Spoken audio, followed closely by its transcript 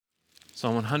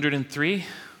Psalm 103,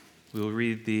 we will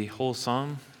read the whole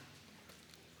psalm.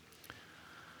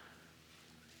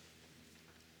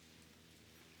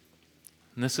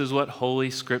 And this is what Holy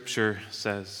Scripture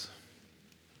says.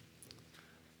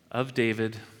 Of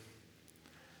David,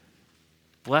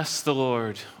 bless the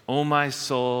Lord, O my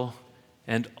soul,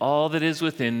 and all that is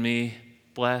within me,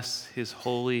 bless his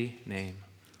holy name.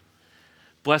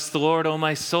 Bless the Lord, O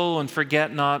my soul, and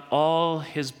forget not all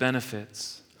his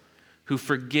benefits, who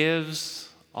forgives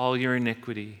all your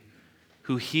iniquity,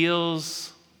 who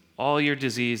heals all your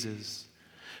diseases,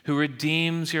 who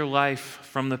redeems your life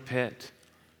from the pit,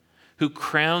 who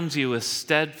crowns you with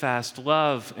steadfast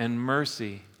love and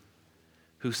mercy,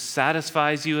 who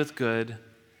satisfies you with good,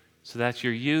 so that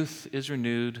your youth is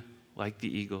renewed like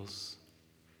the eagles.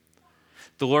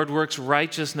 The Lord works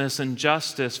righteousness and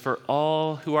justice for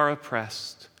all who are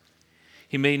oppressed.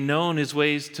 He made known his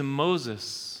ways to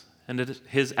Moses and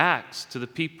his acts to the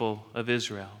people of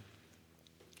Israel.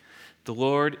 The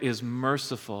Lord is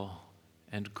merciful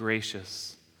and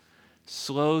gracious,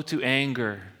 slow to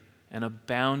anger and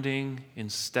abounding in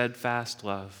steadfast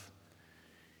love.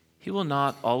 He will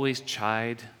not always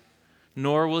chide,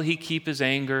 nor will he keep his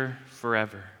anger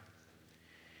forever.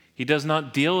 He does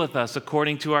not deal with us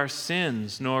according to our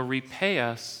sins, nor repay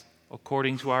us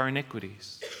according to our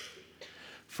iniquities.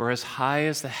 For as high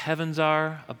as the heavens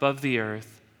are above the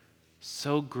earth,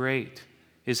 so great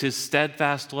is his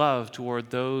steadfast love toward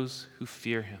those who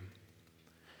fear him.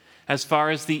 As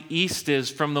far as the east is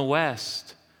from the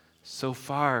west, so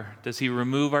far does he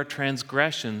remove our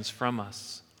transgressions from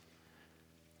us.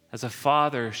 As a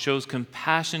father shows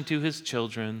compassion to his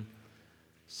children,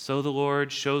 so the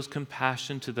Lord shows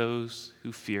compassion to those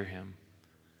who fear him.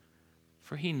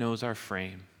 For he knows our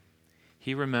frame.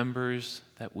 He remembers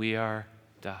that we are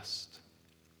dust.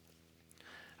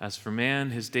 As for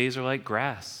man, his days are like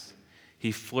grass.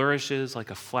 He flourishes like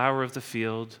a flower of the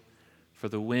field, for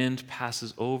the wind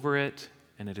passes over it,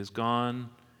 and it is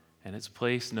gone, and its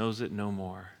place knows it no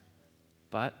more.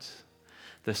 But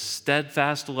the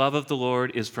steadfast love of the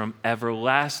Lord is from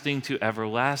everlasting to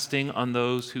everlasting on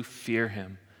those who fear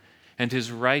him, and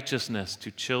his righteousness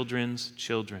to children's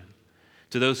children,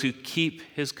 to those who keep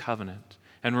his covenant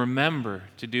and remember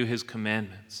to do his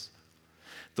commandments.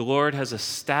 The Lord has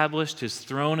established his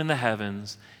throne in the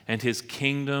heavens, and his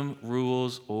kingdom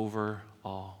rules over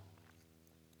all.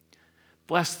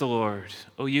 Bless the Lord,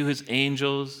 O you his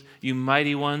angels, you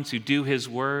mighty ones who do his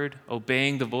word,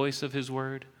 obeying the voice of his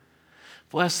word.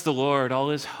 Bless the Lord, all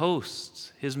his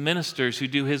hosts, his ministers who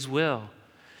do his will.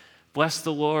 Bless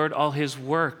the Lord, all his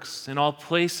works, in all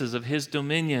places of his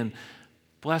dominion.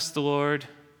 Bless the Lord,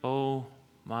 O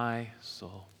my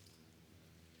soul.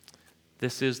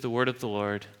 This is the word of the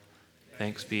Lord.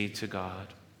 Thanks be to God.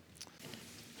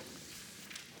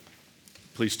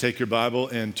 Please take your Bible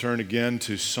and turn again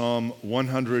to Psalm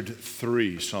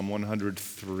 103. Psalm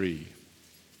 103.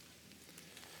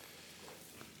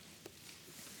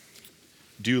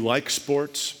 Do you like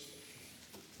sports?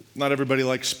 Not everybody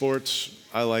likes sports.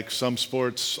 I like some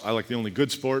sports. I like the only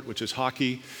good sport, which is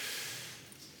hockey.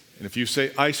 And if you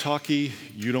say ice hockey,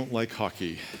 you don't like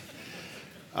hockey.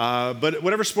 But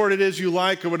whatever sport it is you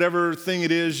like or whatever thing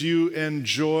it is you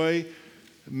enjoy,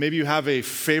 maybe you have a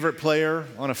favorite player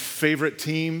on a favorite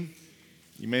team.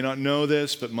 You may not know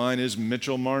this, but mine is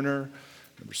Mitchell Marner,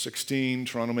 number 16,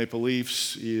 Toronto Maple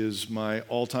Leafs. He is my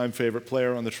all-time favorite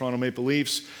player on the Toronto Maple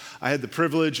Leafs. I had the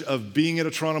privilege of being at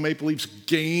a Toronto Maple Leafs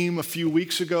game a few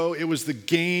weeks ago. It was the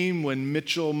game when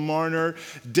Mitchell Marner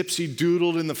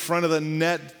dipsy-doodled in the front of the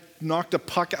net, knocked a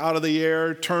puck out of the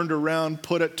air, turned around,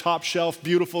 put it top shelf,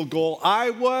 beautiful goal. I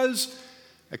was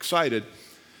excited.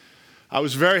 I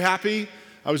was very happy.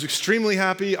 I was extremely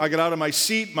happy. I got out of my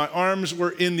seat. My arms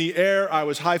were in the air. I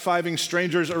was high-fiving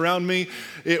strangers around me.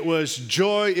 It was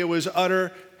joy. It was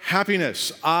utter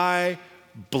happiness. I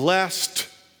blessed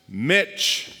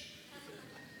Mitch.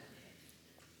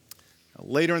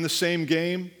 Later in the same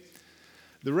game,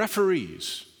 the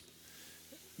referees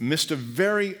missed a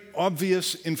very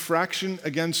obvious infraction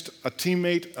against a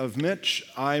teammate of Mitch.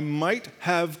 I might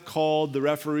have called the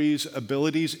referee's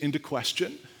abilities into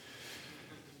question.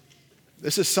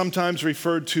 This is sometimes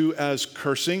referred to as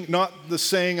cursing, not the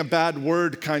saying a bad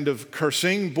word kind of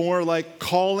cursing, more like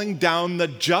calling down the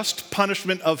just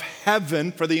punishment of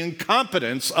heaven for the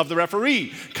incompetence of the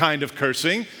referee kind of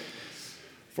cursing,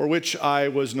 for which I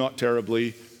was not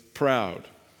terribly proud.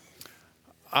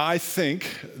 I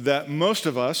think that most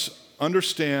of us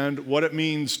understand what it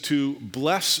means to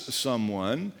bless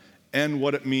someone and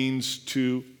what it means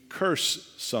to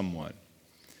curse someone.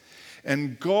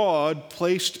 And God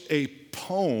placed a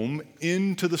poem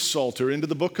into the Psalter, into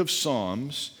the book of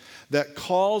Psalms, that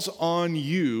calls on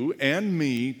you and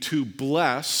me to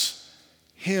bless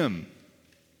him.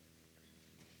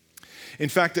 In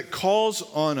fact, it calls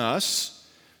on us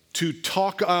to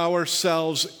talk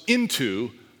ourselves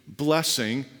into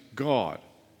blessing God.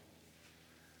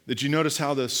 Did you notice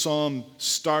how the psalm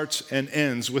starts and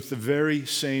ends with the very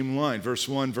same line? Verse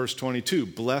 1, verse 22,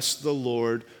 bless the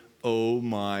Lord, O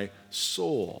my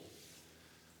soul.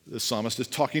 The psalmist is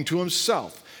talking to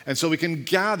himself. And so we can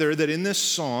gather that in this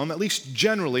psalm, at least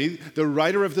generally, the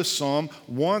writer of the psalm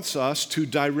wants us to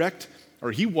direct,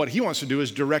 or what he wants to do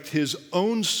is direct his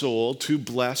own soul to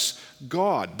bless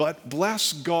God. But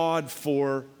bless God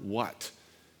for what?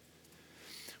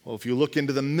 Well, if you look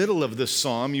into the middle of this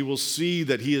psalm, you will see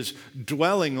that he is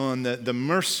dwelling on the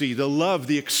mercy, the love,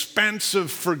 the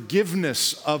expansive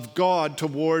forgiveness of God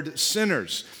toward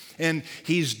sinners. And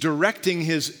he's directing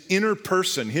his inner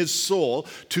person, his soul,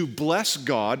 to bless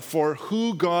God for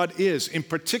who God is, in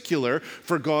particular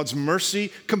for God's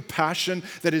mercy, compassion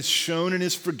that is shown in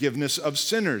his forgiveness of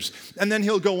sinners. And then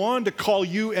he'll go on to call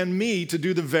you and me to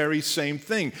do the very same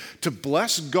thing, to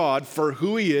bless God for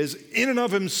who he is in and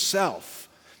of himself,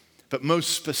 but most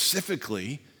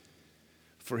specifically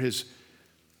for his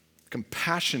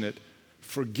compassionate,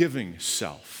 forgiving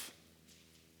self.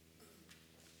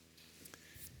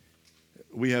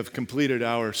 We have completed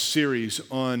our series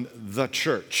on the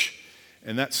church,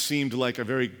 and that seemed like a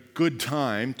very good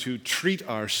time to treat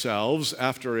ourselves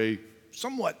after a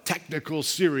somewhat technical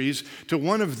series to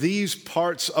one of these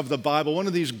parts of the Bible, one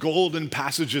of these golden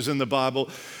passages in the Bible.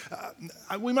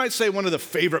 We might say one of the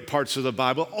favorite parts of the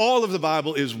Bible. All of the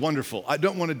Bible is wonderful. I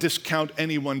don't want to discount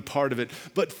any one part of it.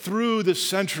 But through the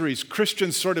centuries,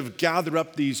 Christians sort of gather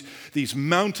up these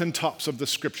mountaintops of the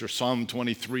Scripture. Psalm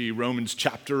 23, Romans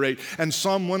chapter 8, and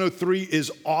Psalm 103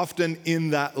 is often in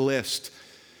that list.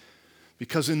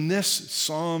 Because in this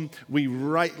psalm, we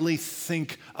rightly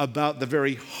think about the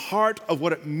very heart of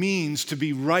what it means to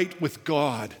be right with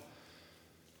God.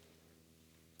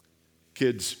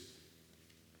 Kids,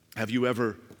 have you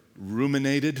ever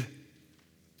ruminated?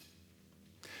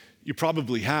 You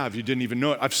probably have. You didn't even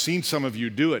know it. I've seen some of you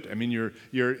do it. I mean,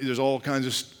 there's all kinds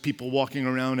of people walking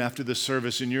around after the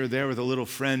service, and you're there with a little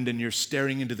friend, and you're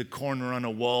staring into the corner on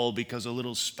a wall because a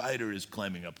little spider is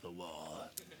climbing up the wall.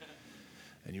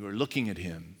 And you are looking at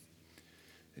him,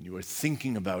 and you are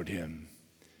thinking about him,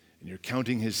 and you're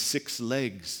counting his 6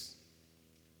 legs,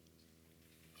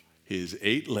 his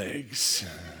 8 legs.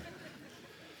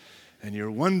 And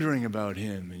you're wondering about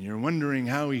him, and you're wondering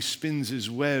how he spins his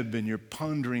web, and you're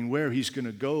pondering where he's going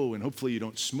to go, and hopefully you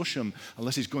don't smush him,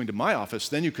 unless he's going to my office,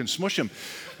 then you can smush him.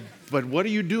 But what are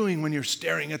you doing when you're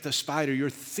staring at the spider?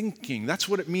 You're thinking. That's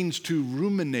what it means to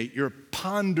ruminate. You're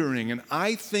pondering. And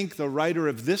I think the writer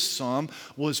of this psalm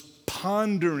was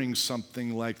pondering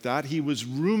something like that. He was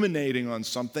ruminating on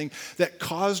something that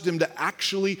caused him to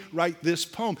actually write this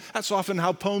poem. That's often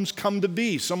how poems come to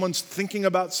be. Someone's thinking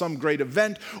about some great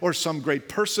event or some great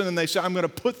person, and they say, I'm going to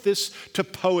put this to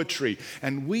poetry.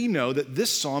 And we know that this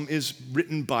psalm is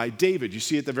written by David. You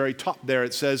see at the very top there,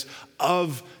 it says,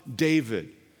 of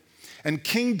David. And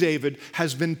King David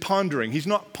has been pondering. He's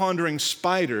not pondering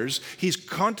spiders. He's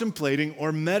contemplating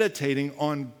or meditating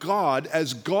on God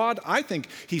as God, I think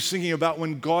he's thinking about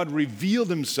when God revealed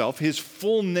himself, his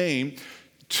full name,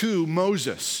 to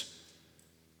Moses.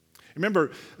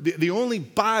 Remember, the only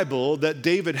Bible that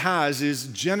David has is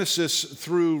Genesis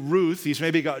through Ruth. He's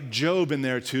maybe got Job in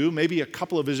there too, maybe a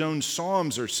couple of his own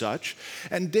Psalms or such.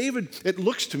 And David, it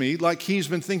looks to me like he's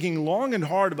been thinking long and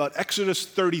hard about Exodus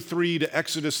 33 to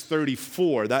Exodus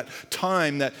 34, that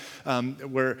time that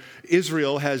where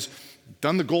Israel has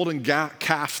done the golden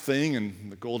calf thing,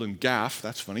 and the golden gaff,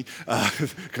 that's funny,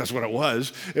 because what it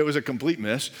was a complete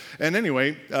miss. And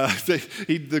anyway,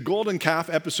 the golden calf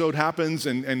episode happens,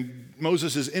 and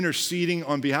Moses is interceding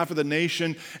on behalf of the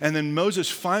nation, and then Moses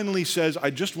finally says, I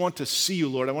just want to see you,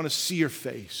 Lord, I want to see your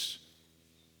face.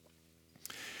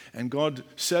 And God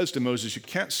says to Moses, you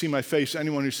can't see my face,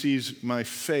 anyone who sees my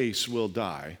face will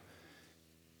die.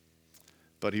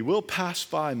 But he will pass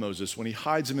by Moses when he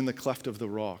hides him in the cleft of the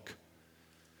rock.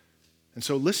 And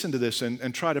so listen to this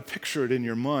and try to picture it in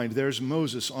your mind. There's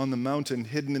Moses on the mountain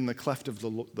hidden in the cleft of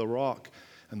the rock,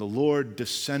 and the Lord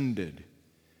descended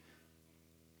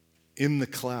in the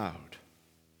cloud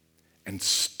and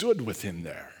stood with him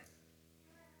there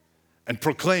and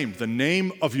proclaimed the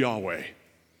name of Yahweh.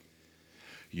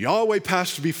 Yahweh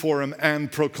passed before him and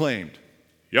proclaimed,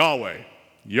 Yahweh,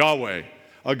 Yahweh,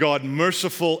 a God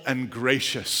merciful and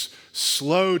gracious,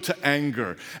 slow to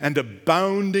anger, and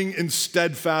abounding in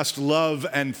steadfast love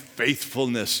and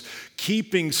faithfulness,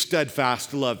 keeping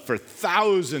steadfast love for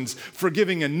thousands,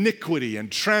 forgiving iniquity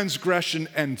and transgression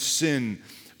and sin,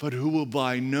 but who will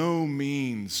by no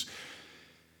means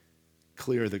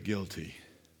clear the guilty,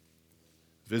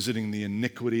 visiting the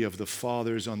iniquity of the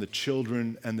fathers on the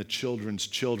children and the children's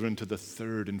children to the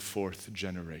third and fourth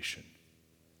generation.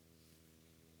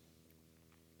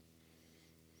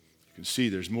 You can see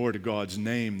there's more to God's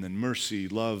name than mercy,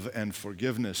 love, and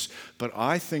forgiveness. But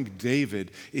I think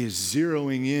David is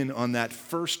zeroing in on that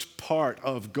first part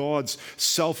of God's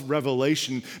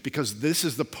self-revelation because this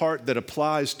is the part that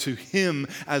applies to him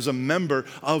as a member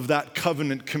of that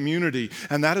covenant community.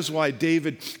 And that is why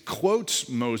David quotes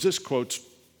Moses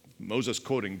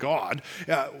quoting God,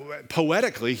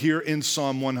 poetically here in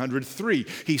Psalm 103.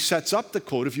 He sets up the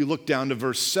quote. If you look down to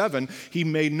verse 7, he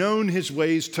made known his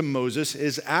ways to Moses,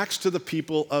 his acts to the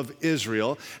people of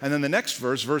Israel. And then the next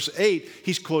verse, verse 8,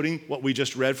 he's quoting what we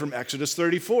just read from Exodus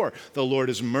 34. The Lord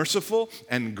is merciful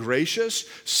and gracious,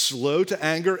 slow to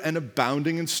anger, and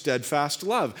abounding in steadfast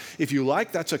love. If you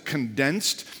like, that's a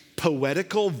condensed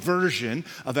poetical version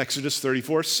of Exodus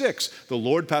 34:6. The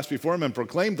Lord passed before him and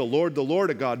proclaimed, the Lord,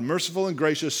 a God merciful and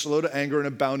gracious, slow to anger, and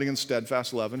abounding in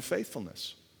steadfast love and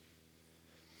faithfulness.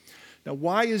 Now,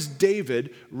 why is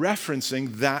David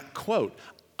referencing that quote?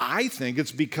 I think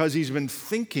it's because he's been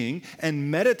thinking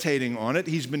and meditating on it.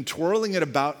 He's been twirling it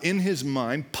about in his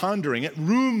mind, pondering it,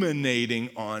 ruminating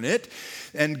on it,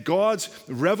 and God's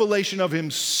revelation of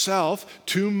himself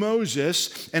to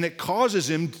Moses, and it causes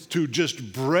him to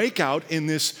just break out in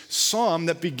this psalm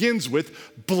that begins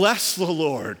with, "Bless the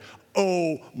Lord,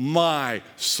 O my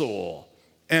soul,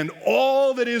 and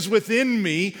all that is within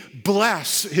me,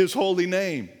 bless his holy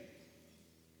name."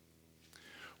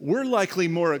 We're likely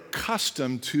more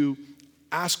accustomed to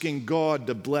asking God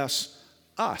to bless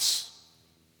us.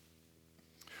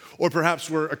 Or perhaps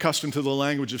we're accustomed to the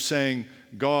language of saying,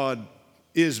 God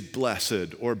is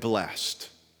blessed or blessed.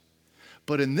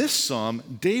 But in this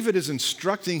psalm, David is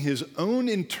instructing his own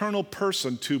internal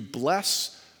person to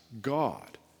bless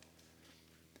God.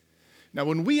 Now,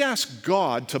 when we ask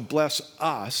God to bless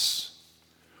us,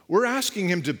 we're asking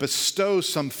him to bestow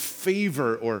some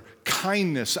favor or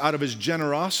kindness out of his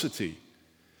generosity.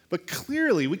 But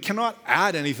clearly, we cannot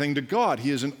add anything to God.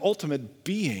 He is an ultimate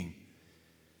being.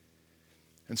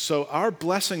 And so our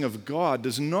blessing of God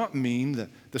does not mean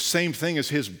the same thing as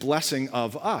his blessing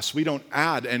of us. We don't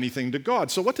add anything to God.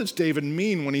 So what does David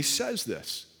mean when he says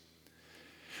this?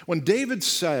 When David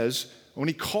says, when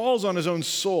he calls on his own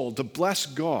soul to bless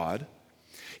God,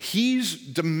 he's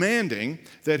demanding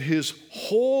that his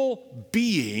whole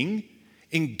being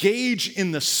engage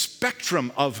in the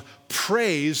spectrum of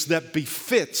praise that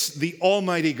befits the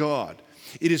Almighty God.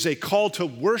 It is a call to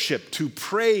worship, to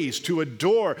praise, to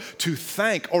adore, to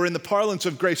thank, or in the parlance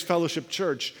of Grace Fellowship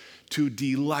Church, to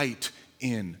delight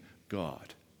in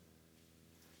God.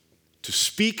 To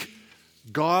speak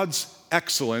God's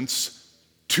excellence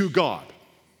to God.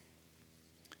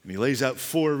 And he lays out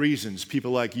 4 reasons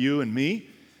people like you and me,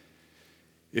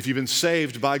 if you've been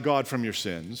saved by God from your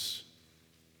sins,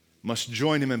 must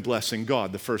join him in blessing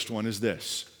God. The first one is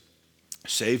this: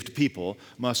 saved people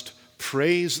must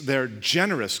praise their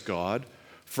generous God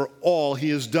for all he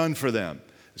has done for them.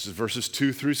 This is verses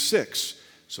 2 through 6.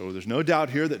 So there's no doubt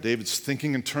here that David's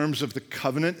thinking in terms of the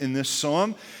covenant in this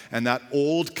psalm, and that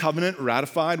old covenant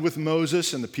ratified with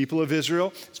Moses and the people of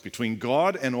Israel. It's between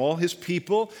God and all his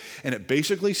people, and it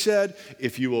basically said,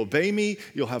 if you obey me,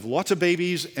 you'll have lots of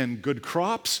babies and good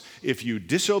crops. If you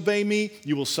disobey me,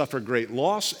 you will suffer great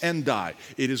loss and die.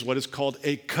 It is what is called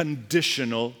a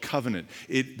conditional covenant.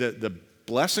 The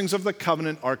blessings of the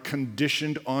covenant are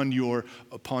conditioned upon your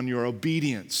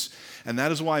obedience. And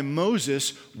that is why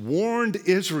Moses warned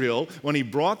Israel when he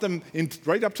brought them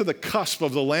right up to the cusp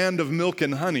of the land of milk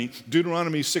and honey.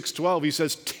 Deuteronomy 6:12, he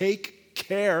says, take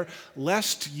care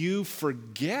lest you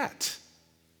forget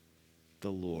the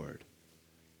Lord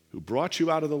who brought you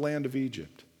out of the land of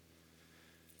Egypt.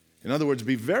 In other words,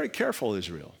 be very careful,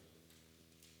 Israel,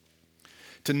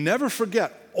 to never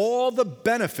forget all the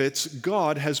benefits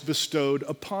God has bestowed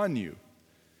upon you.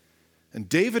 And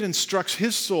David instructs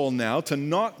his soul now to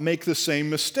not make the same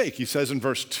mistake. He says in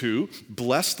verse 2,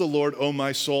 bless the Lord, O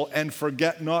my soul, and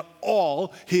forget not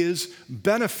all his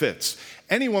benefits.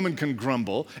 Any woman can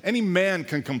grumble, any man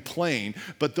can complain,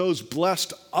 but those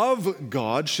blessed of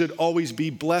God should always be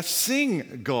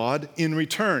blessing God in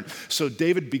return. So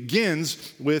David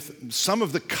begins with some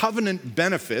of the covenant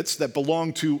benefits that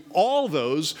belong to all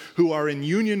those who are in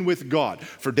union with God.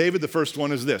 For David, the first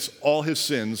one is this: all his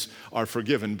sins are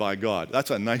forgiven by God.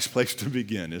 That's a nice place to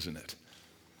begin, isn't it?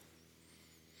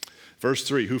 Verse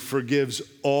 3, who forgives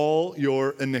all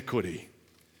your iniquity.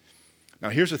 Now,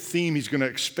 here's a theme he's going to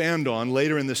expand on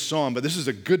later in this psalm, but this is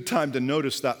a good time to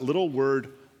notice that little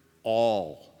word,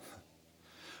 all.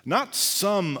 Not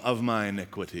some of my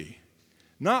iniquity,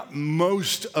 not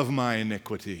most of my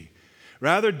iniquity.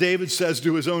 Rather, David says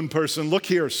to his own person, look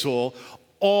here, soul,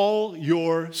 all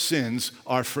your sins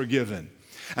are forgiven.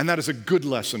 And that is a good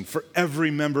lesson for every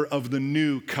member of the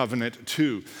new covenant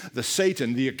too. The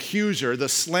Satan, the accuser, the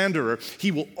slanderer,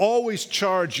 he will always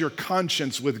charge your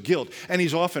conscience with guilt. And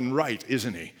he's often right,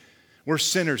 isn't he? We're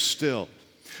sinners still.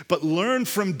 But learn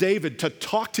from David to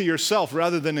talk to yourself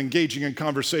rather than engaging in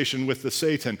conversation with the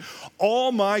Satan.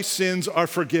 All my sins are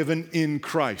forgiven in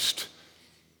Christ.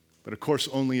 But of course,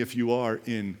 only if you are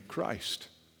in Christ.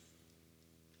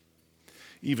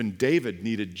 Even David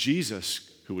needed Jesus,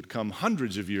 who would come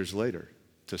hundreds of years later,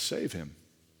 to save him.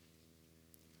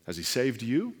 Has he saved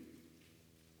you?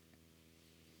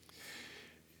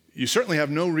 You certainly have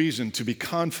no reason to be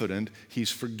confident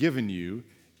he's forgiven you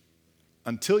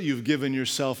until you've given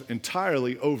yourself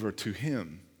entirely over to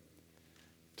him,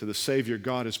 to the Savior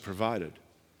God has provided.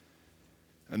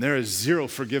 And there is zero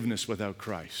forgiveness without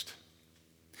Christ.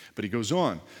 But he goes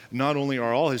on, not only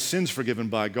are all his sins forgiven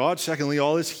by God, secondly,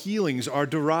 all his healings are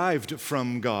derived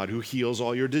from God, who heals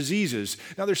all your diseases.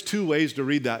 Now, there's two ways to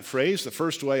read that phrase. The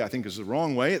first way, I think, is the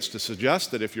wrong way. It's to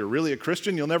suggest that if you're really a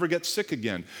Christian, you'll never get sick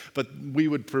again. But we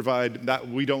would provide that.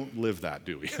 We don't live that,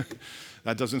 do we?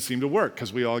 That doesn't seem to work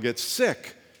because we all get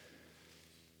sick.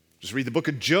 Just read the book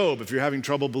of Job if you're having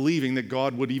trouble believing that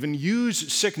God would even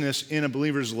use sickness in a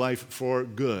believer's life for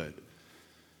good.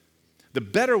 The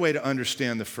better way to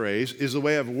understand the phrase is the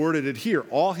way I've worded it here.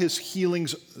 All his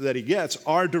healings that he gets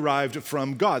are derived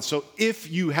from God. So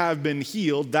if you have been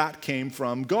healed, that came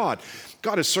from God.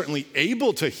 God is certainly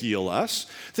able to heal us.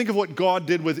 Think of what God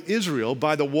did with Israel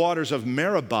by the waters of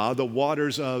Meribah, the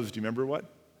waters of, do you remember what?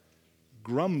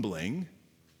 Grumbling.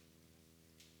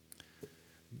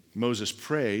 Moses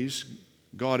prays.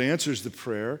 God answers the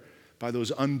prayer by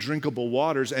those undrinkable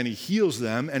waters, and he heals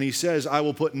them, and he says, I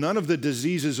will put none of the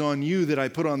diseases on you that I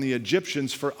put on the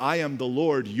Egyptians, for I am the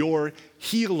Lord, your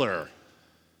healer.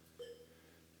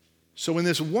 So in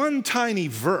this one tiny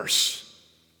verse,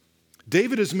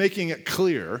 David is making it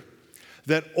clear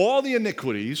that all the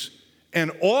iniquities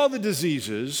and all the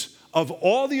diseases of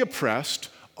all the oppressed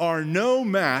are no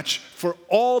match for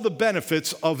all the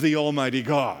benefits of the Almighty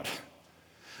God.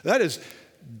 That is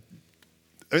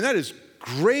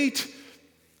great.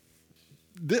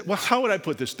 Well, how would I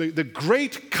put this? The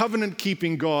great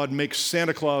covenant-keeping God makes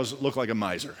Santa Claus look like a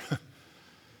miser.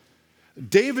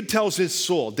 David tells his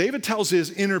soul, David tells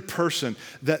his inner person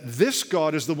that this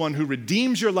God is the one who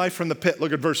redeems your life from the pit.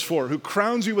 Look at verse 4. Who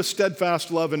crowns you with steadfast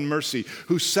love and mercy,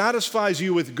 who satisfies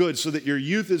you with good so that your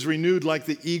youth is renewed like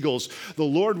the eagles. The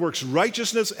Lord works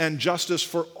righteousness and justice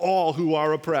for all who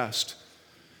are oppressed.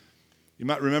 You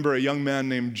might remember a young man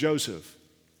named Joseph,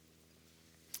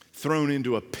 thrown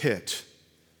into a pit.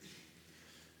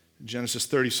 Genesis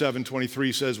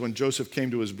 37:23 says, when Joseph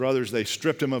came to his brothers, they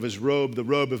stripped him of his robe, the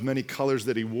robe of many colors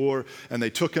that he wore, and they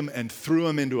took him and threw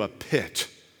him into a pit.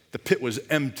 The pit was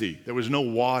empty. There was no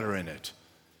water in it.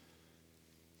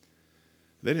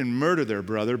 They didn't murder their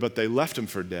brother, but they left him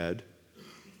for dead.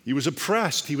 He was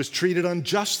oppressed. He was treated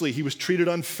unjustly. He was treated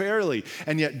unfairly.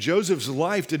 And yet Joseph's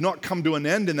life did not come to an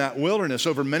end in that wilderness.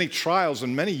 Over many trials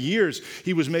and many years,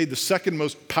 he was made the second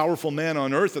most powerful man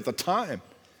on earth at the time.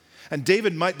 And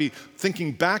David might be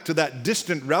thinking back to that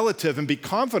distant relative and be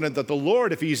confident that the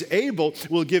Lord, if he's able,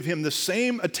 will give him the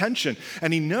same attention.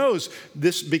 And he knows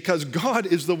this because God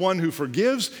is the one who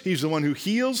forgives, he's the one who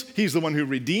heals, he's the one who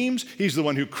redeems, he's the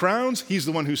one who crowns, he's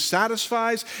the one who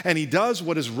satisfies, and he does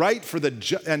what is right for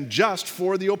and just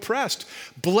for the oppressed.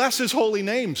 Bless his holy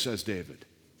name, says David.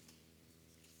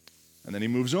 And then he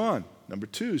moves on. Number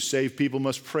 2, saved people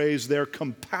must praise their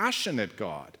compassionate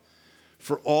God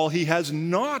for all he has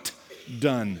not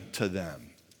done to them.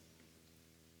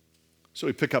 So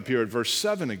we pick up here at verse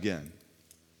 7 again.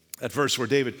 That verse where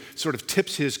David sort of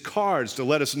tips his cards to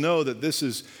let us know that this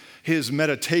is his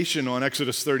meditation on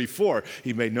Exodus 34.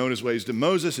 He made known his ways to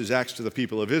Moses, his acts to the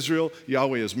people of Israel.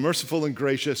 Yahweh is merciful and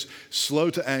gracious, slow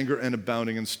to anger, and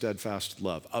abounding in steadfast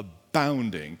love.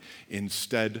 Abounding in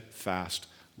steadfast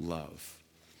love.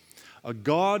 A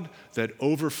God that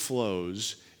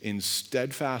overflows in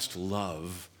steadfast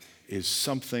love is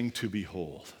something to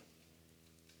behold.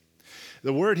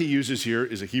 The word he uses here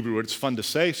is a Hebrew word. It's fun to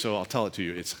say, so I'll tell it to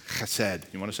you. It's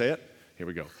chesed. You want to say it? Here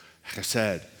we go.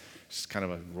 Chesed. It's kind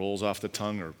of rolls off the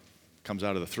tongue or comes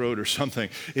out of the throat or something.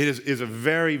 It is a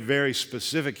very, very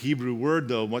specific Hebrew word,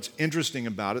 though. What's interesting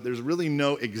about it, there's really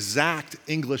no exact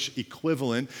English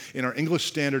equivalent. In our English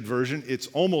Standard Version, it's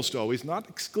almost always, not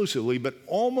exclusively, but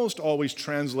almost always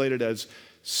translated as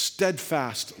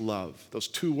steadfast love. Those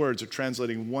two words are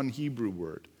translating one Hebrew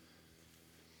word.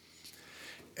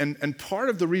 And part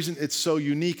of the reason it's so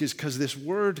unique is because this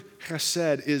word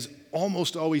chesed is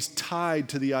almost always tied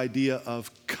to the idea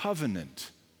of covenant.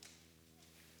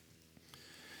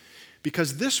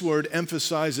 Because this word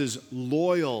emphasizes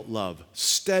loyal love,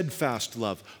 steadfast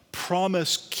love,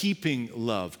 promise-keeping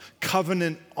love,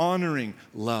 covenant-honoring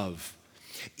love.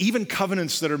 Even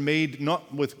covenants that are made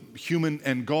not with human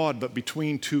and God, but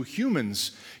between two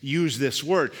humans use this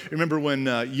word. Remember when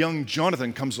young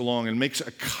Jonathan comes along and makes a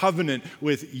covenant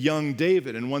with young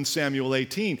David in 1 Samuel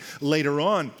 18. Later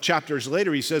on, chapters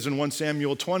later, he says in 1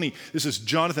 Samuel 20, this is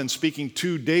Jonathan speaking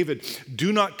to David,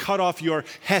 "Do not cut off your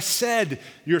hesed,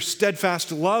 your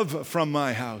steadfast love from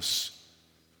my house.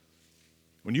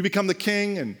 When you become the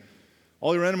king and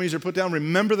all your enemies are put down,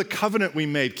 remember the covenant we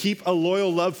made. Keep a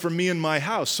loyal love for me and my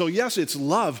house." So yes, it's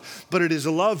love, but it is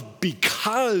a love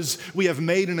because we have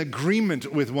made an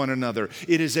agreement with one another.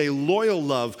 It is a loyal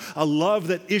love, a love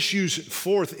that issues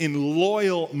forth in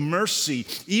loyal mercy.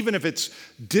 Even if it's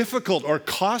difficult or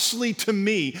costly to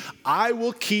me, I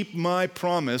will keep my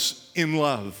promise in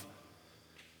love.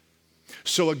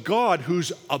 So a God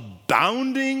who's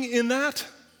abounding in that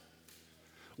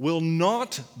will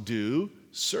not do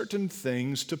certain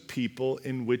things to people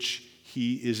in which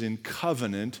he is in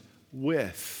covenant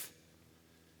with.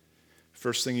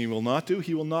 First thing he will not do,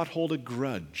 he will not hold a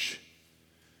grudge.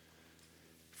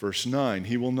 Verse 9,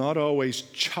 he will not always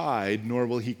chide, nor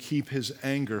will he keep his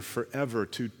anger forever.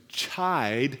 To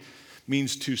chide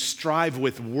means to strive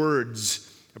with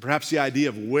words, or perhaps the idea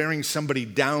of wearing somebody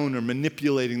down or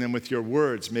manipulating them with your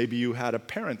words. Maybe you had a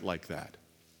parent like that.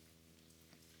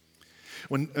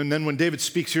 And then when David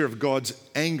speaks here of God's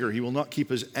anger, he will not keep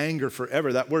his anger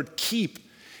forever. That word keep,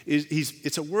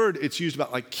 it's a word, it's used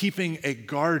about like keeping a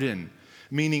garden,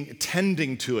 meaning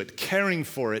tending to it, caring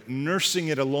for it, nursing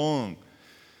it along.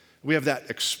 We have that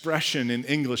expression in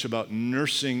English about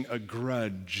nursing a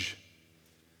grudge,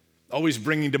 always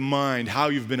bringing to mind how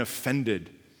you've been offended,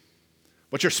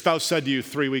 what your spouse said to you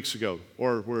 3 weeks ago,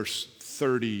 or worse,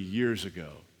 30 years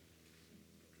ago.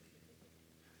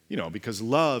 You know, because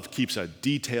love keeps a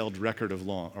detailed record of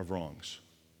wrongs.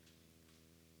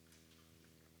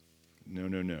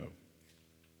 No.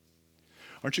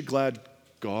 Aren't you glad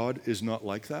God is not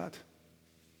like that?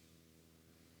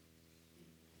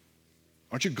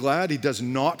 Aren't you glad he does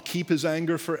not keep his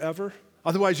anger forever?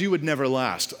 Otherwise, you would never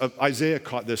last. Isaiah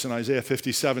caught this in Isaiah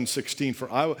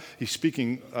 57:16. He's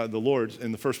speaking, the Lord,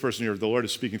 in the first person here, the Lord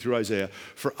is speaking through Isaiah.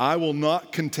 "For I will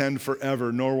not contend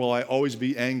forever, nor will I always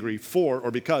be angry, or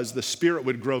because the spirit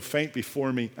would grow faint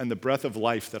before me and the breath of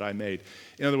life that I made."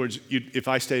 In other words, if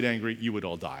I stayed angry, you would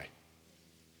all die.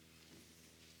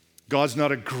 God's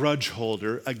not a grudge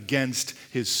holder against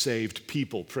his saved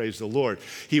people, praise the Lord.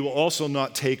 He will also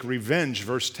not take revenge,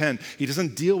 verse 10. He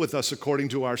doesn't deal with us according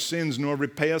to our sins, nor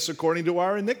repay us according to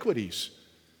our iniquities.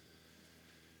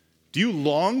 Do you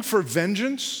long for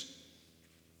vengeance?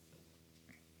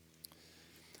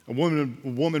 A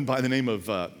woman by the name of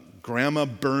Grandma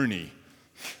Bernie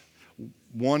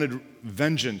wanted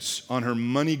vengeance on her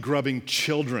money-grubbing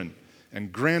children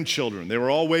and grandchildren. They were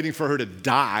all waiting for her to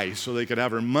die so they could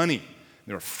have her money.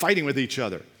 They were fighting with each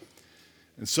other.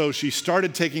 And so she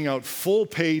started taking out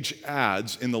full-page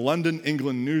ads in the London,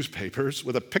 England newspapers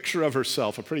with a picture of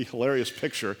herself, a pretty hilarious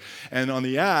picture. And on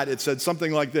the ad, it said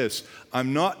something like this: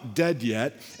 "I'm not dead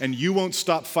yet, and you won't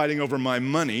stop fighting over my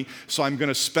money, so I'm going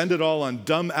to spend it all on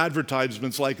dumb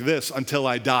advertisements like this until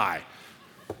I die.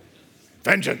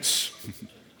 Vengeance."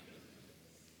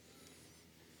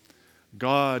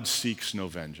 God seeks no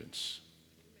vengeance.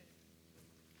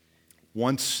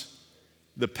 Once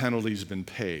the penalty's been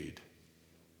paid,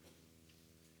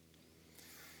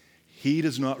 he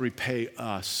does not repay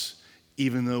us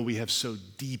even though we have so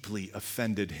deeply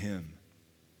offended him.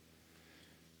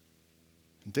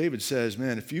 David says,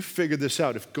 man, if you figured this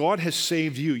out, if God has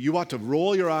saved you, you ought to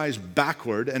roll your eyes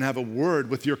backward and have a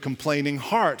word with your complaining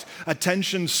heart.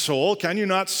 Attention, soul, can you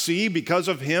not see because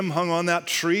of him hung on that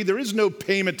tree? There is no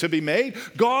payment to be made.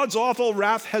 God's awful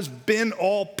wrath has been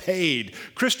all paid.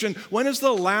 Christian, when is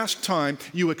the last time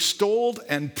you extolled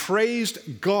and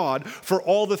praised God for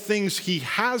all the things he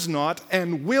has not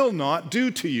and will not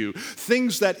do to you?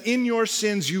 Things that in your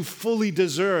sins you fully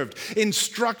deserved.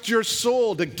 Instruct your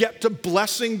soul to get to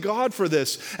blessing God for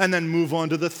this, and then move on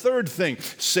to the third thing.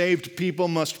 Saved people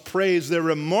must praise their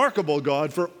remarkable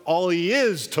God for all he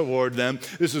is toward them.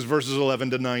 This is verses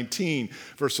 11 to 19.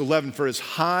 Verse 11, for as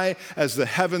high as the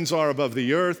heavens are above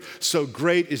the earth, so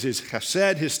great is his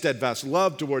chesed, his steadfast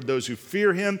love toward those who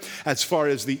fear him. As far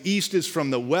as the east is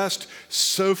from the west,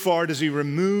 so far does he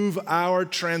remove our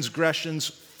transgressions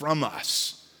from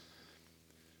us.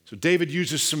 So David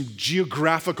uses some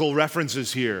geographical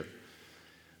references here.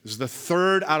 This is the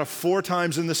third out of 4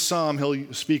 times in the psalm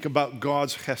he'll speak about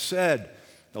God's chesed,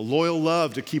 the loyal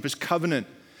love to keep his covenant.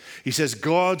 He says,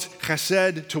 God's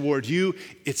chesed toward you,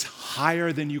 it's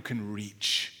higher than you can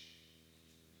reach.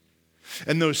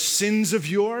 And those sins of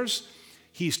yours,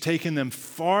 he's taken them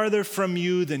farther from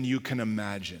you than you can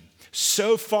imagine.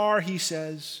 So far, he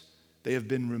says, they have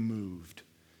been removed.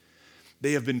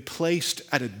 They have been placed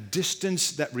at a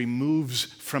distance that removes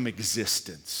from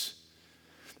existence.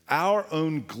 Our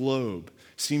own globe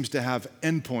seems to have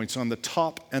endpoints on the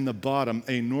top and the bottom,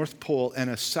 a North Pole and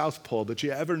a South Pole. But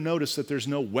you ever notice that there's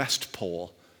no West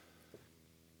Pole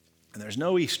and there's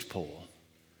no East Pole?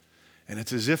 And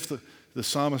it's as if the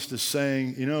psalmist is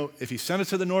saying, you know, if he sent it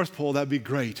to the North Pole, that'd be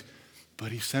great.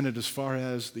 But he sent it as far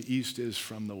as the East is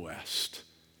from the West.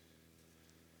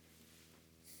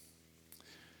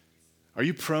 Are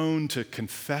you prone to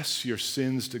confess your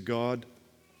sins to God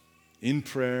in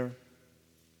prayer?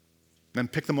 Then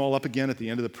pick them all up again at the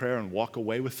end of the prayer and walk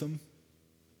away with them?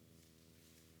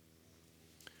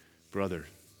 Brother,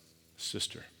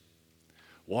 sister,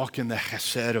 walk in the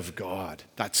chesed of God,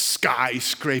 that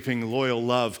sky-scraping loyal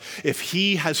love. If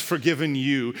he has forgiven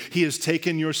you, he has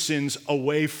taken your sins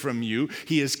away from you.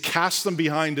 He has cast them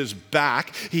behind his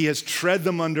back. He has tread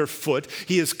them underfoot.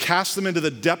 He has cast them into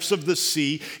the depths of the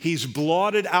sea. He's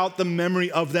blotted out the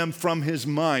memory of them from his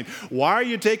mind. Why are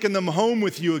you taking them home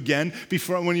with you again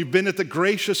when you've been at the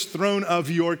gracious throne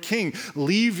of your King?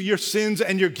 Leave your sins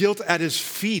and your guilt at his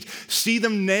feet. See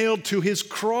them nailed to his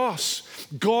cross.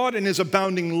 God, in his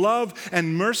abounding love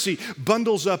and mercy,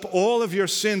 bundles up all of your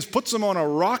sins, puts them on a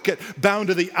rocket bound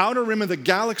to the outer rim of the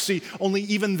galaxy, only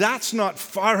even that's not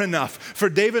far enough. For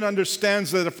David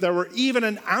understands that if there were even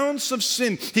an ounce of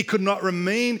sin, he could not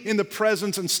remain in the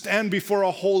presence and stand before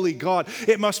a holy God.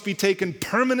 It must be taken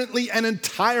permanently and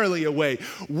entirely away.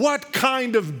 What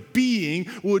kind of being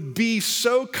would be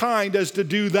so kind as to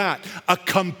do that? A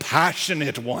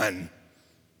compassionate one.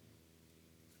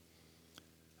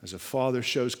 As a father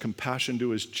shows compassion to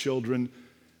his children,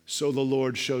 so the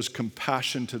Lord shows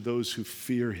compassion to those who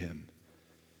fear him.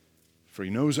 For he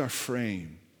knows our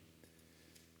frame.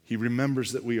 He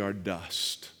remembers that we are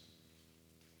dust.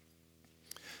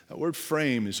 That word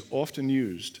frame is often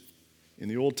used in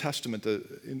the Old Testament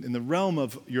in the realm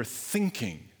of your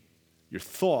thinking, your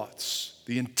thoughts,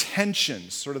 the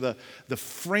intentions, sort of the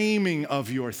framing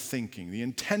of your thinking, the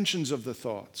intentions of the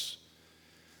thoughts.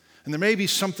 And there may be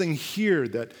something here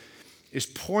that is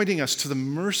pointing us to the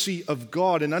mercy of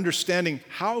God and understanding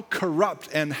how corrupt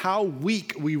and how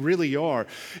weak we really are.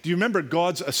 Do you remember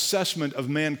God's assessment of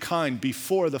mankind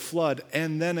before the flood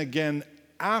and then again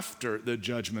after the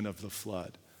judgment of the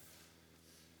flood?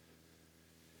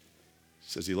 It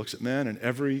says he looks at man and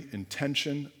every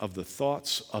intention of the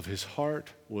thoughts of his heart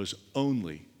was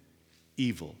only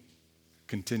evil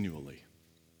continually.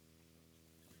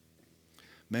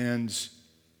 Man's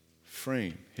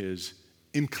frame, his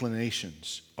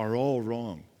inclinations are all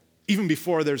wrong, even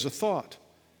before there's a thought.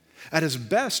 At his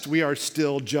best, we are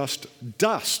still just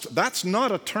dust. That's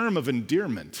not a term of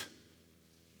endearment.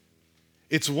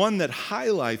 It's one that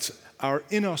highlights our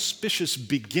inauspicious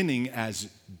beginning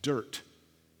as dirt.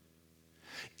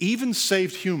 Even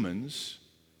saved humans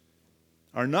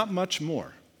are not much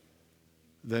more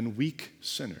than weak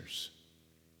sinners.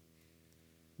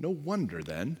 No wonder,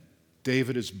 then,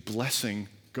 David is blessing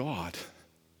God.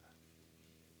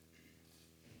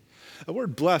 The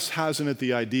word bless has in it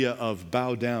the idea of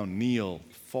bow down, kneel,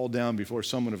 fall down before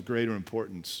someone of greater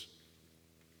importance.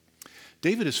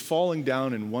 David is falling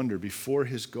down in wonder before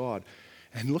his God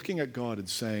and looking at God and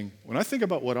saying, when I think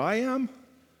about what I am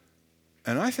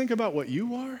and I think about what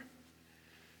you are,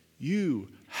 you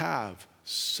have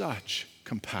such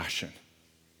compassion.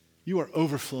 You are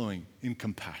overflowing in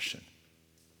compassion.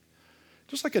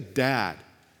 Just like a dad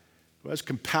who has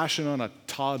compassion on a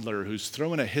toddler who's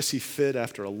throwing a hissy fit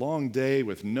after a long day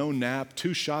with no nap,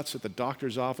 2 shots at the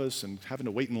doctor's office, and having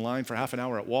to wait in line for half an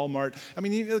hour at Walmart. I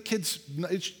mean, the kids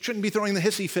shouldn't be throwing the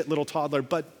hissy fit, little toddler,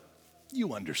 but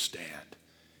you understand.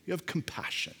 You have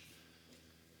compassion.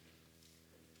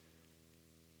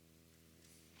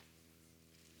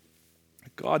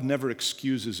 God never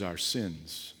excuses our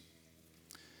sins,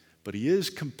 but he is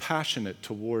compassionate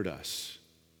toward us.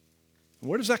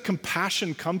 Where does that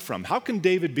compassion come from? How can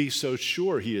David be so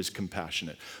sure he is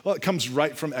compassionate? Well, it comes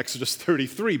right from Exodus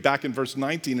 33. Back in verse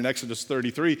 19 in Exodus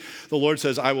 33, the Lord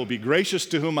says, I will be gracious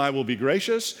to whom I will be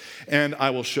gracious, and I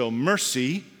will show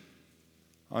mercy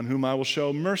on whom I will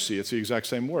show mercy. It's the exact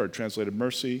same word, translated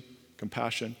mercy,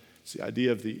 compassion. It's the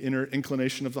idea of the inner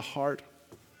inclination of the heart.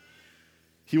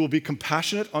 He will be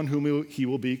compassionate on whom he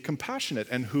will be compassionate.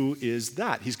 And who is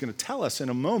that? He's going to tell us in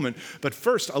a moment. But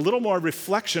first, a little more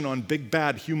reflection on big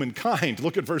bad humankind.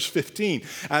 Look at verse 15.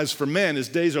 As for man, his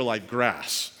days are like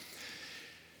grass.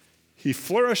 He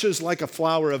flourishes like a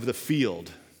flower of the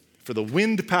field, for the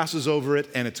wind passes over it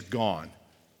and it's gone,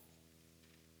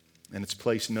 and its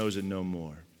place knows it no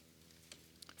more.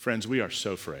 Friends, we are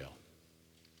so frail.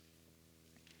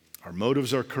 Our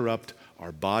motives are corrupt.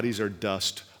 Our bodies are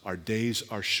dust. Our days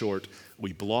are short.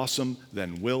 We blossom,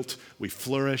 then wilt. We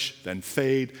flourish, then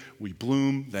fade. We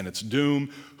bloom, then it's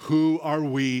doom. Who are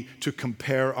we to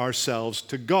compare ourselves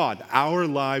to God? Our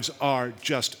lives are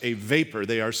just a vapor.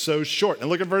 They are so short. And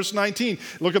look at verse 19.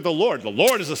 Look at the Lord. The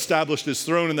Lord has established his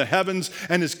throne in the heavens,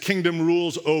 and his kingdom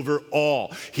rules over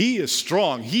all. He is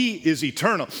strong. He is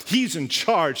eternal. He's in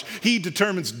charge. He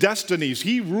determines destinies.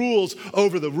 He rules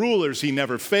over the rulers. He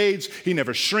never fades. He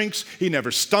never shrinks. He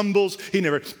never stumbles. He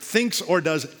never thinks or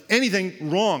does anything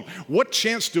wrong. What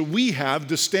chance do we have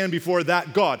to stand before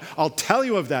that God? I'll tell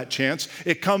you of that chance.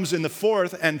 It comes in the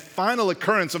fourth and final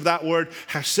occurrence of that word,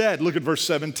 hesed. Look at verse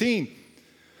 17.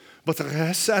 But the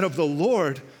hesed of the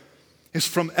Lord is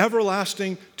from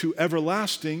everlasting to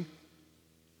everlasting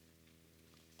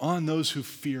on those who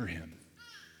fear him,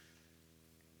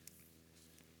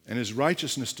 and his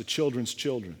righteousness to children's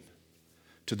children,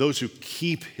 to those who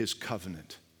keep his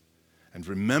covenant and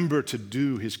remember to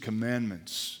do his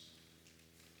commandments.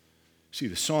 See,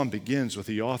 the psalm begins with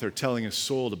the author telling his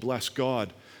soul to bless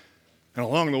God. And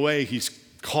along the way, he's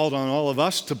called on all of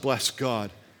us to bless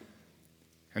God.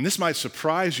 And this might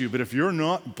surprise you, but if you're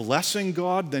not blessing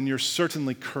God, then you're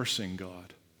certainly cursing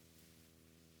God.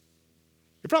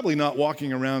 You're probably not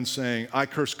walking around saying, I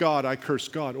curse God,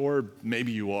 or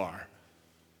maybe you are.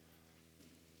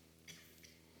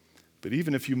 But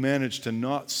even if you manage to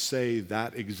not say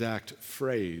that exact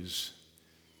phrase,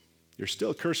 you're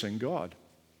still cursing God.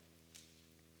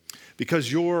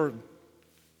 Because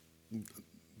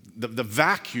the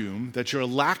vacuum that your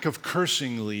lack of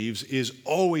cursing leaves is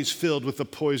always filled with the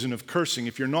poison of cursing.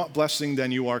 If you're not blessing,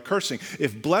 then you are cursing.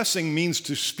 If blessing means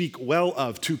to speak well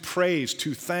of, to praise,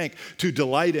 to thank, to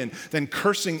delight in, then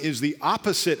cursing is the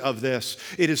opposite of this.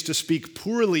 It is to speak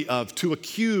poorly of, to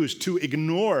accuse, to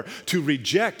ignore, to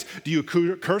reject. Do you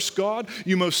curse God?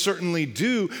 You most certainly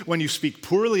do when you speak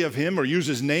poorly of him or use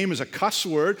his name as a cuss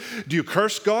word. Do you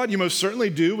curse God? You most certainly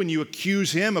do when you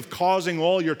accuse him of causing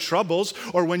all your troubles,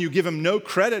 or when you give him no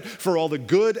credit for all the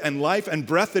good and life and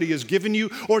breath that he has given you,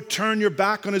 or turn your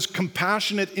back on his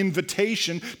compassionate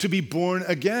invitation to be born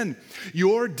again.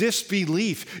 Your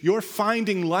disbelief, your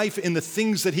finding life in the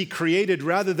things that he created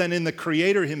rather than in the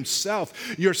creator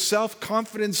himself, your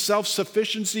self-confidence,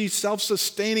 self-sufficiency,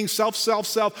 self-sustaining,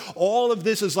 self, all of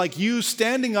this is like you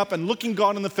standing up and looking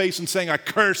God in the face and saying, I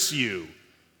curse you.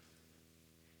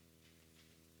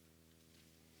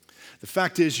 The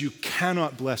fact is, you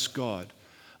cannot bless God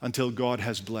until God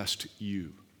has blessed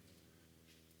you.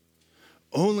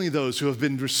 Only those who have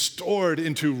been restored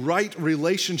into right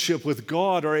relationship with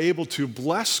God are able to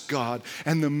bless God,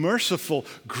 and the merciful,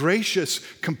 gracious,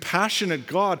 compassionate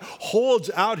God holds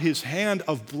out his hand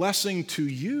of blessing to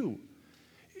you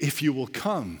if you will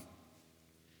come.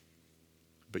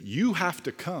 But you have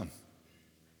to come.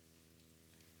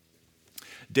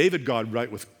 David got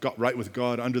right with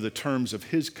God under the terms of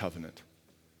his covenant.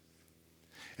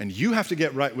 And you have to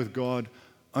get right with God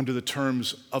under the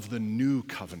terms of the new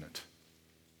covenant.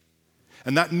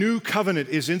 And that new covenant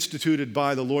is instituted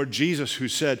by the Lord Jesus, who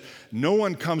said, no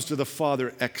one comes to the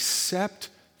Father except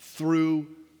through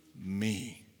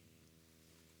me.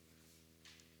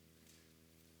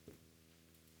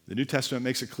 The New Testament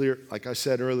makes it clear, like I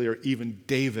said earlier, even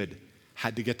David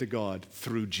had to get to God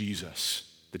through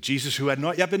Jesus. The Jesus who had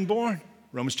not yet been born.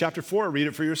 Romans chapter 4, read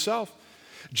it for yourself.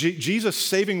 Jesus'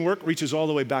 saving work reaches all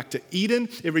the way back to Eden.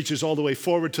 It reaches all the way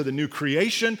forward to the new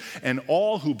creation. And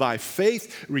all who by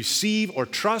faith receive or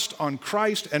trust on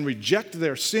Christ and reject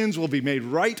their sins will be made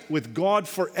right with God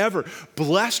forever.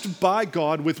 Blessed by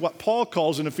God with what Paul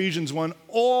calls in Ephesians 1,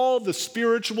 all the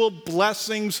spiritual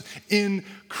blessings in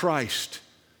Christ.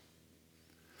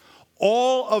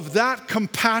 All of that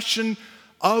compassion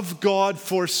of God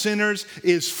for sinners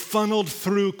is funneled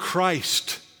through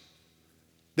Christ.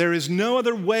 There is no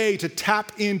other way to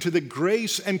tap into the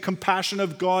grace and compassion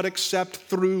of God except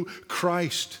through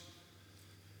Christ.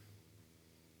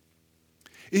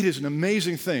 It is an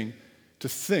amazing thing to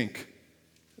think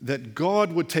that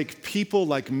God would take people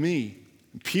like me,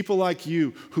 people like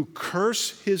you, who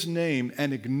curse his name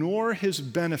and ignore his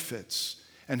benefits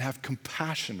and have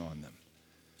compassion on them.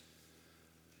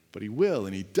 But he will,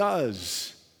 and he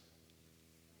does.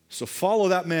 So follow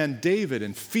that man David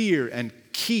and fear and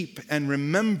keep and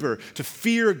remember to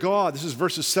fear God. This is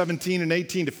verses 17 and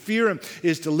 18. To fear him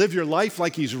is to live your life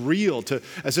like he's real,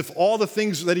 as if all the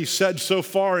things that he said so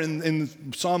far in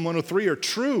Psalm 103 are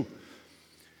true.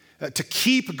 To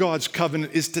keep God's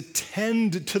covenant is to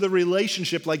tend to the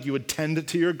relationship like you would tend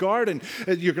to your garden.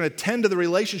 You're going to tend to the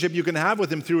relationship you can have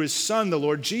with him through his son, the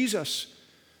Lord Jesus.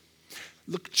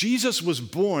 Look, Jesus was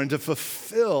born to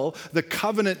fulfill the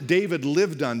covenant David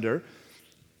lived under,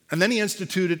 and then he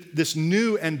instituted this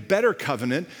new and better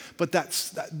covenant, but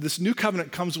this new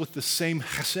covenant comes with the same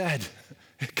chesed.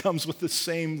 It comes with the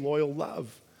same loyal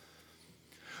love.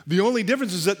 The only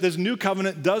difference is that this new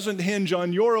covenant doesn't hinge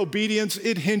on your obedience,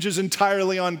 it hinges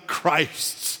entirely on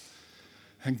Christ's.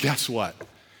 And guess what?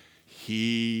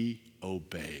 He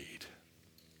obeyed.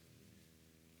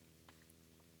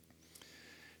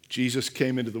 Jesus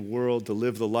came into the world to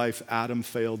live the life Adam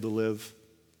failed to live,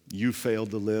 you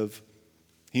failed to live.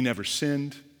 He never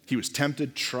sinned. He was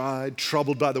tempted, tried,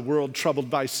 troubled by the world, troubled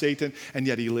by Satan, and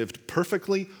yet he lived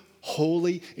perfectly,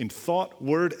 holy in thought,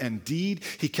 word, and deed.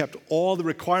 He kept all the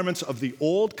requirements of the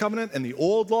old covenant and the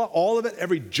old law, all of it,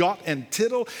 every jot and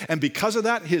tittle. And because of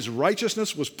that, his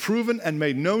righteousness was proven and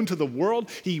made known to the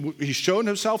world. He showed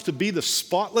himself to be the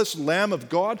spotless Lamb of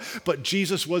God, but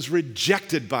Jesus was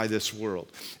rejected by this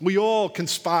world. We all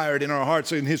conspired in our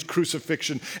hearts in his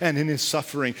crucifixion and in his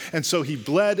suffering. And so he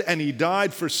bled and he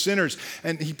died for sinners.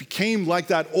 And he became like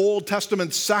that Old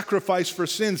Testament sacrifice for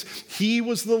sins. He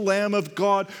was the Lamb of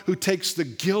God who takes the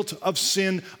guilt of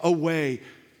sin away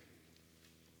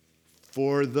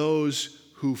for those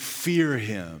who fear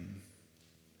him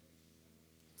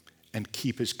and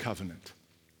keep his covenant.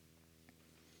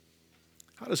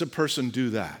 How does a person do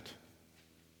that?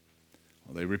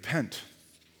 Well, they repent.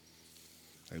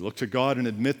 They look to God and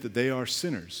admit that they are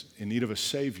sinners in need of a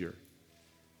Savior.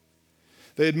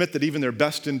 They admit that even their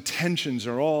best intentions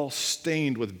are all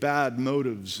stained with bad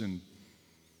motives, and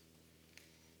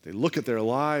they look at their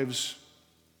lives.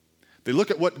 They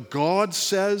look at what God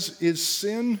says is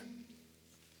sin.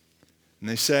 And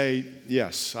they say,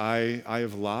 yes, I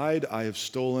have lied, I have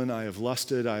stolen, I have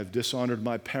lusted, I have dishonored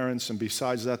my parents, and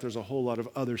besides that, there's a whole lot of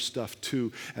other stuff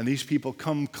too. And these people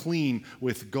come clean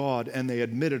with God, and they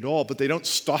admit it all, but they don't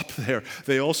stop there.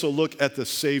 They also look at the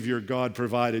Savior God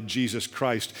provided, Jesus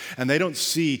Christ, and they don't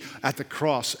see at the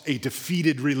cross a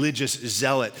defeated religious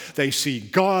zealot. They see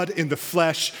God in the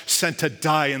flesh sent to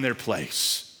die in their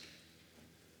place.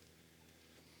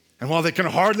 And while they can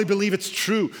hardly believe it's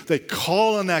true, they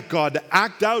call on that God to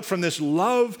act out from this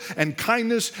love and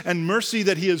kindness and mercy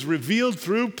that he has revealed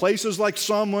through places like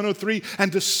Psalm 103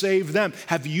 and to save them.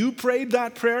 Have you prayed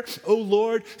that prayer? Oh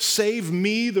Lord, save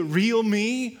me, the real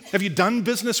me. Have you done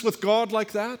business with God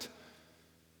like that?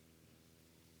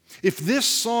 If this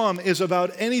psalm is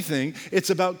about anything, it's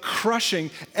about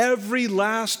crushing every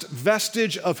last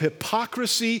vestige of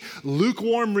hypocrisy,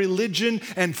 lukewarm religion,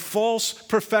 and false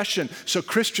profession. So,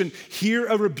 Christian, hear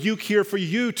a rebuke here for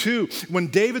you too. When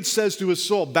David says to his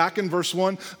soul, back in verse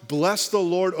 1, "Bless the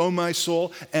Lord, O my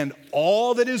soul, and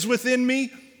all that is within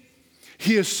me,"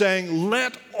 he is saying,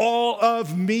 let all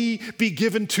of me be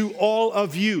given to all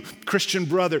of you. Christian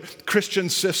brother, Christian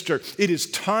sister, it is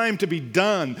time to be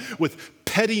done with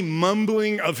petty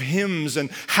mumbling of hymns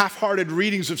and half-hearted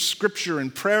readings of Scripture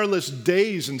and prayerless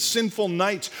days and sinful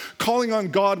nights, calling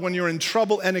on God when you're in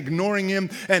trouble and ignoring him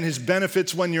and his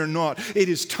benefits when you're not. It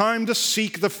is time to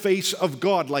seek the face of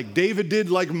God like David did,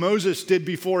 like Moses did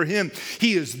before him.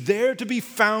 He is there to be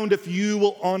found if you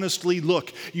will honestly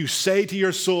look. You say to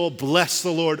your soul, "Bless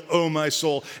the Lord, O my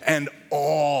soul, and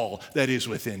all that is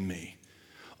within me."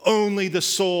 Only the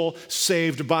soul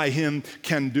saved by him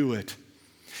can do it.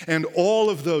 And all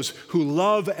of those who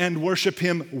love and worship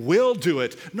him will do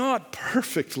it, not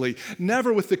perfectly,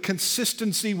 never with the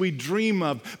consistency we dream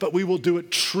of, but we will do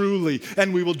it truly,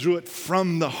 and we will do it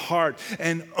from the heart,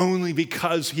 and only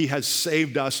because he has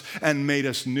saved us and made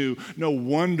us new. No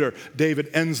wonder David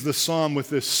ends the psalm with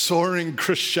this soaring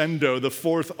crescendo, the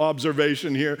fourth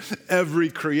observation here. Every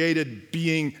created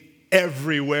being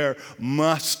everywhere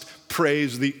must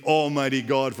praise the Almighty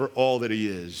God for all that he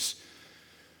is.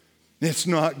 It's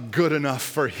not good enough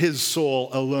for his soul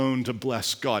alone to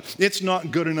bless God. It's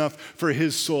not good enough for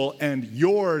his soul and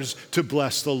yours to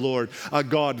bless the Lord. A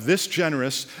God this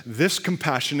generous, this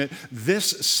compassionate, this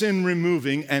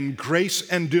sin-removing, and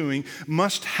grace-enduing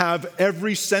must have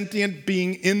every sentient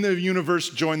being in the universe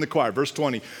join the choir. Verse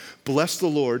 20. Bless the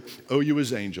Lord, O you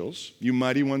his angels, you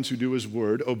mighty ones who do his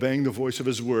word, obeying the voice of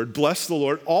his word. Bless the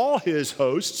Lord, all his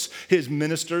hosts, his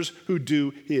ministers who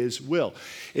do his will.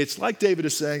 It's like David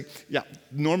is saying, yeah,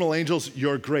 normal angels,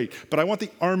 you're great, but I want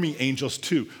the army angels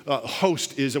too.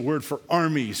 Host is a word for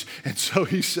armies. And so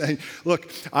he's saying,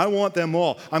 look, I want them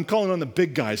all. I'm calling on the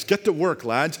big guys. Get to work,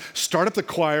 lads. Start up the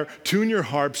choir, tune your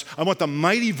harps. I want the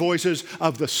mighty voices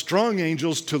of the strong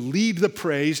angels to lead the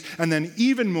praise. And then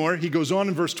even more, he goes on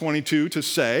in verse 22 to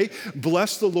say,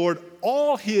 bless the Lord,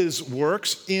 all his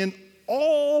works in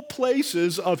all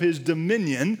places of his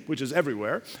dominion, which is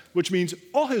everywhere, which means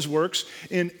all his works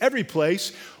in every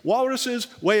place, walruses,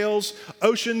 whales,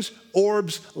 oceans,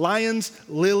 orbs, lions,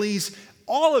 lilies,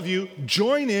 all of you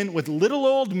join in with little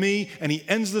old me, and he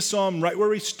ends the psalm right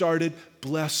where he started,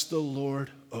 bless the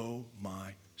Lord, O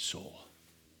my soul.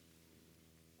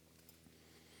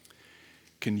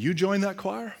 Can you join that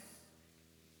choir?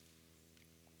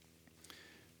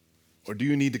 Or do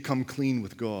you need to come clean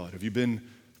with God? Have you been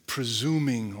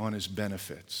presuming on his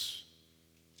benefits,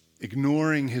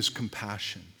 ignoring his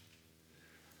compassion,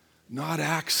 not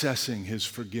accessing his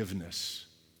forgiveness?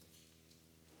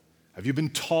 Have you been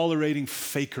tolerating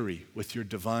fakery with your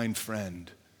divine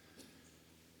friend?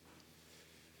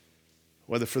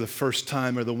 Whether for the first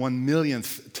time or the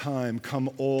 1,000,000th time, come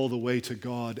all the way to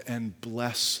God and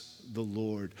bless the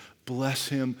Lord. Bless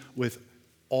him with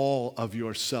all of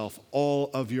yourself, all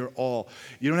of your all.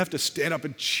 You don't have to stand up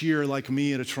and cheer like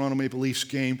me at a Toronto Maple Leafs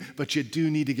game, but you do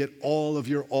need to get all of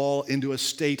your all into a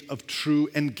state of true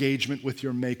engagement with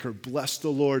your Maker. Bless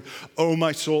the Lord, O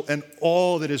my soul, and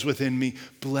all that is within me.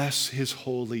 Bless his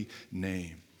holy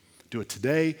name. Do it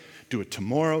today, do it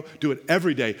tomorrow, do it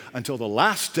every day until the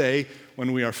last day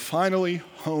when we are finally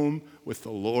home with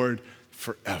the Lord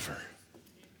forever.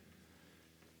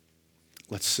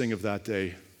 Let's sing of that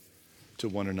day to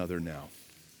one another now.